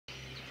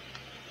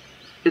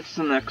It's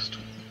the next.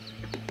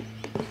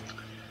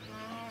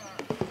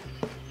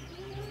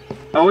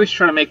 I always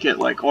try to make it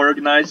like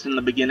organized in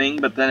the beginning,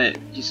 but then it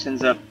just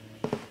ends up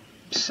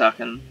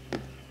sucking.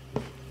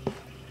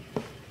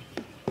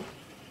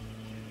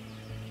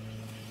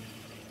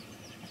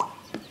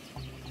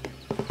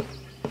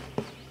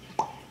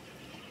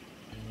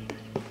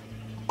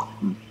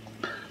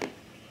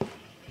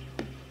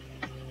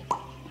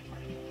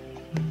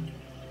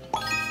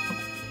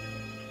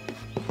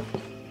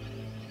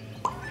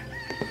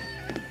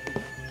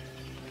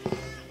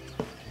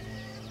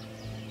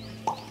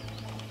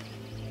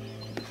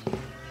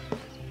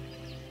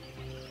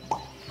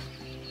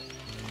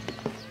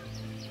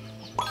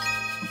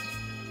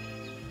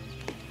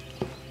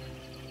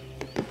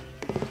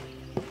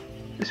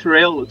 This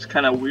rail looks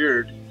kind of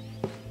weird.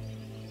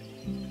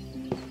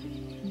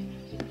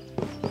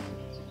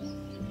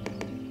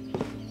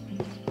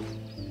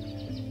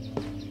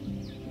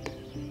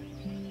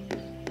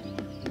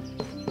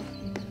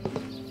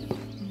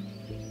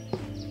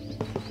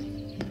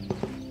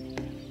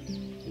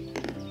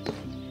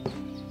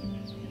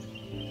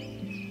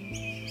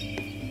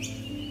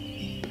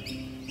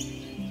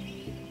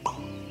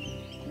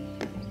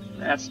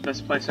 That's the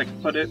best place I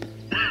can put it.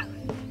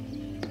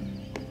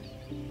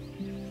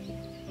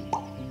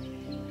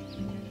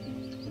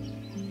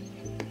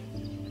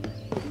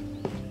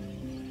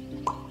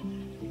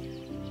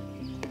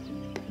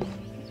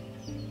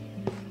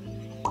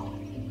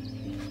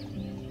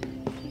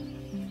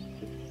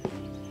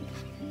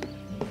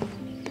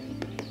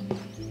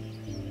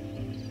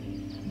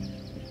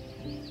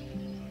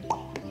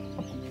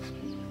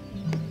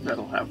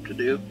 That'll have to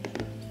do.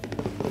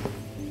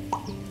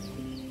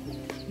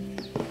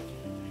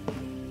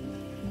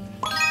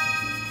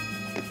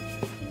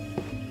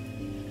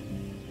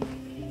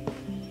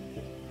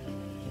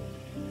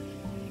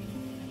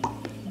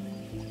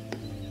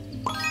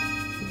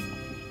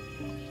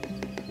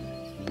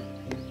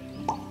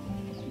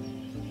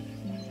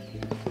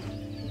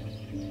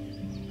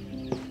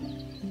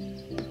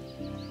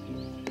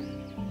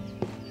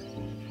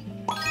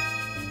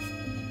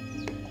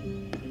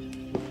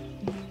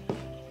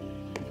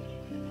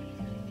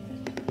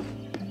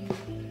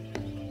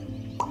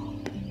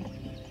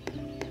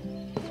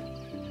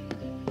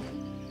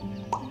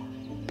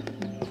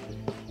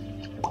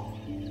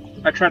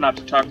 I try not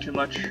to talk too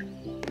much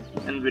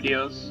in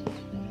videos.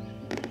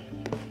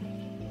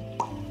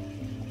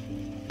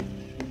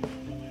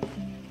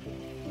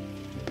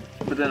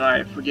 But then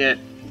I forget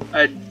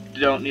I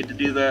don't need to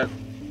do that.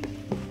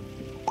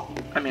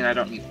 I mean, I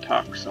don't need to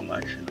talk so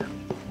much. And then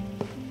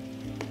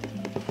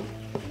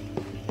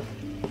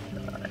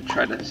I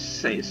try to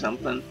say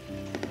something.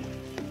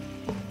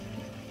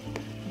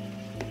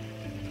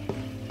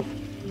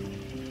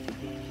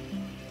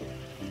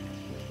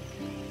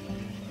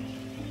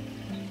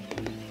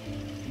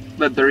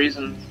 But the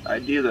reason I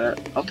do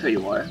that, I'll tell you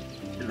why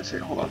in a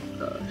second. Hold on.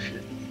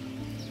 Shit.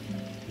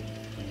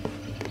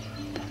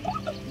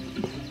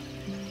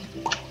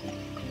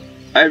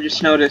 I've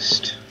just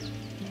noticed.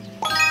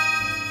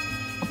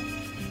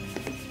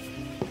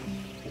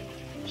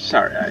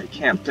 Sorry, I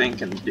can't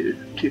think and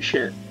do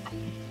shit.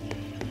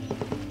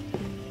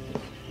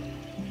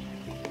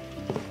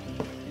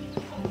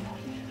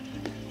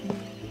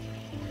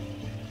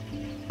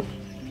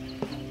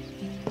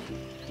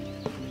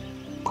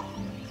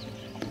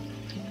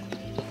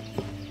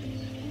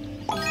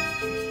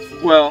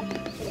 Well,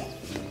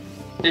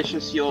 it's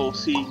just you'll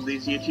see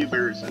these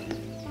YouTubers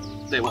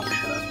and they won't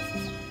shut up.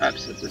 I've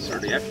said this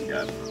already, I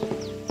forgot.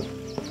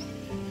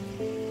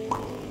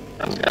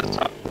 I was gonna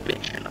stop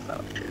bitching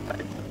about shit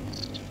I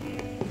post.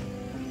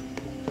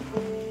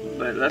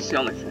 But that's the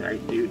only thing I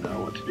do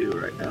know what to do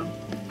right now.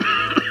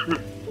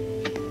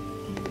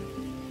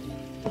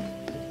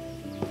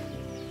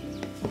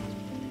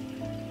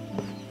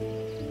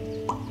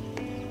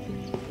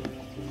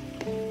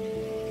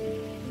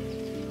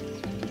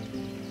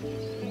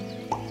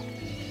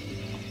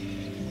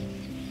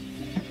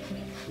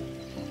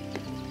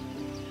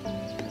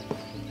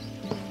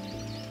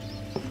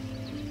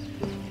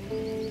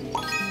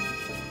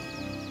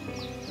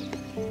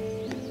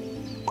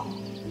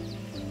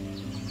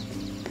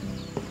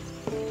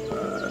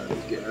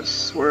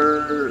 Guess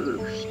we're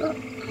stuck.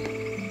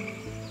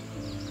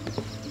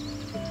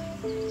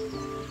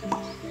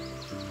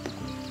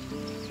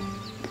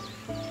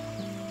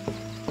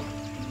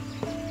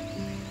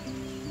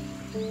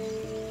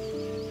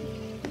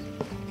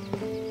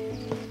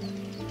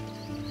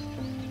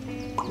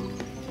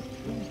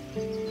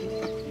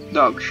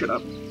 Dog, shut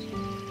up.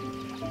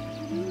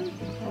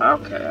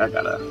 Okay, I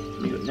gotta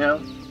mute now.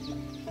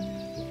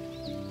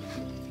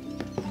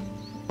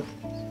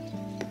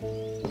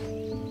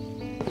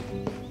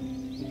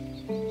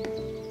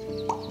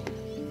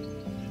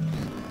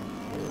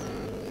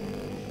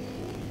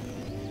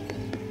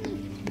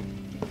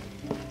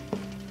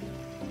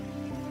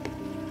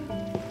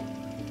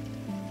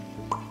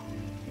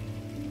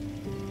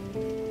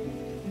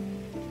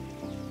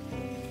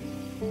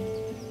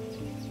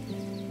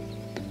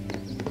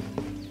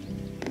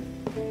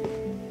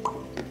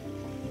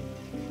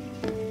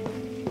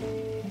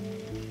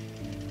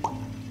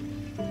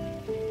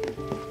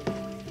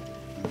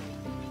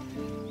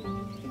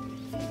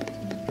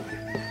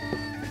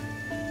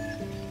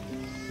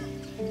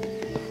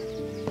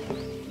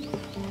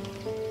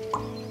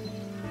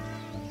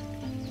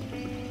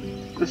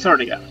 This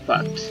already got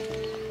fucked.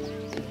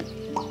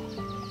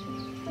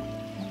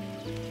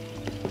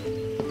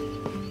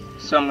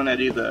 So I'm gonna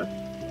do the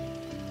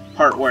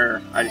part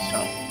where I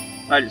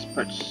just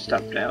put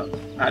stuff down.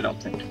 I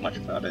don't think too much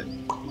about it.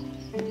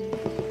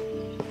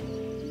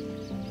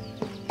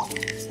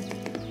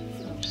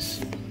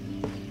 Oops.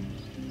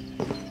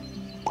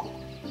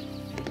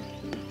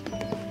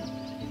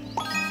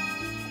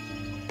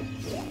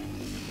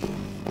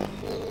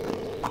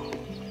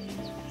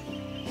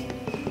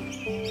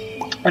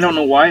 I don't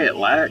know why it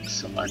lags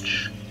so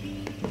much.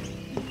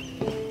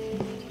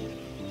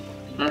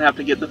 I'm gonna have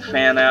to get the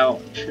fan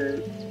out and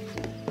shit.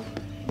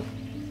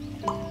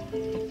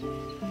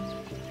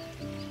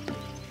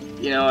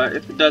 You know,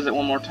 if it does it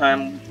one more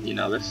time, you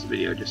know, this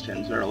video just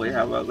ends early.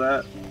 How about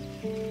that?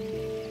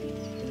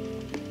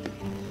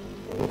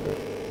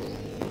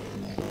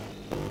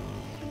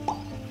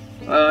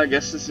 Well, I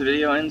guess this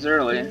video ends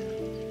early.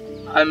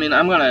 I mean,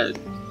 I'm gonna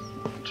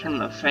turn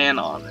the fan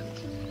on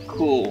and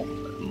cool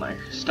my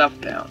stuff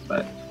down,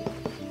 but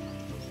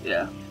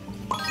yeah.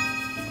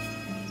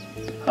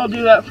 I'll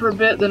do that for a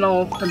bit, then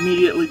I'll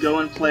immediately go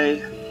and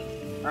play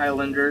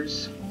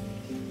Islanders.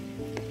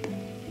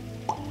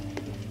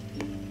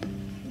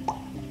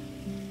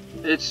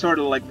 It's sort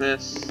of like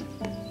this.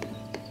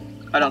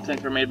 I don't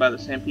think they're made by the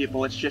same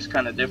people, it's just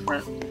kind of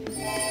different.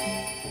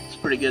 It's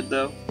pretty good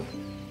though.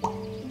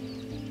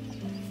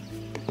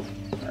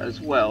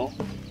 As well.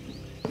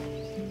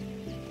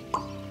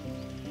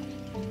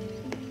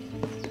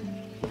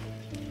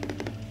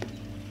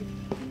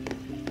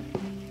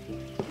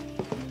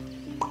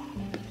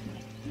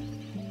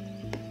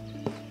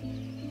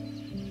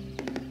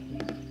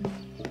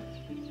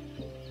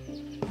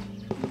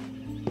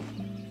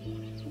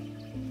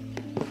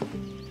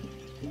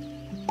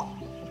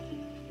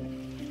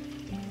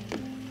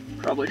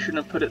 Probably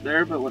shouldn't have put it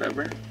there, but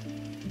whatever.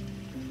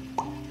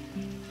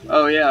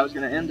 Oh yeah, I was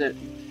gonna end it.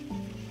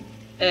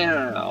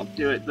 And I'll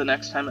do it the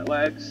next time it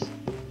lags.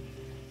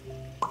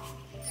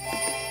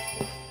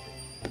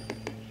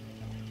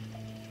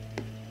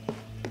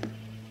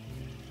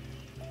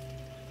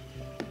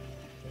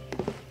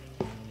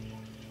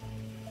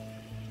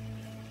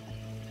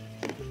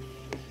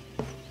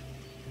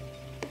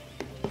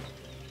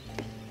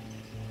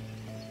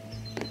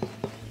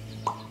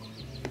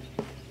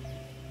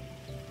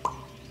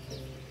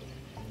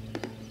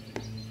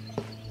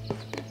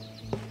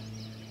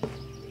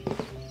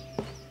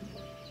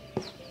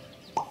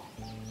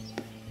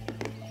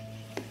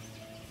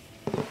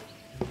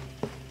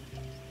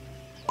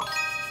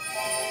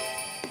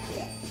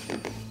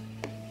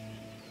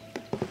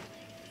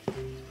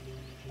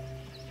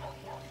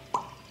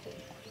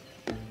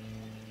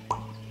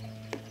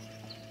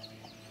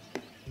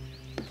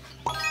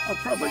 I'll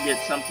probably get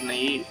something to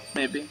eat,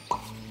 maybe.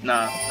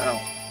 Nah, I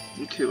don't.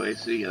 I'm too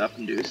lazy to get up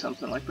and do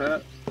something like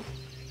that.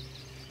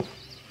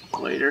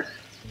 Later.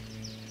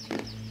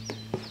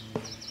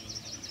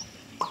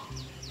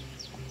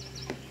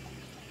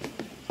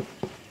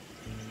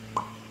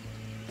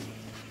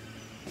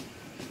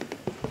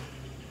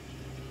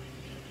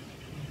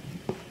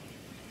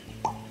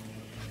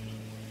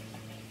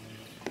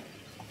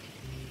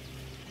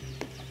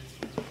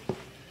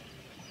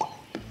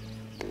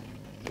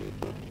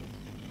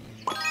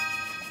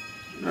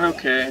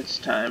 Okay, it's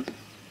time.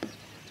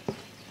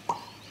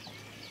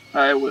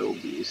 I will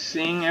be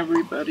seeing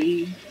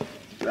everybody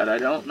that I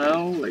don't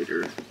know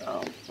later.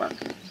 Oh, fuck.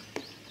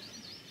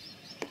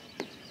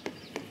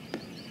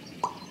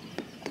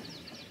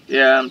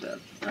 Yeah, I'm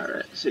done.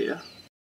 Alright, see ya.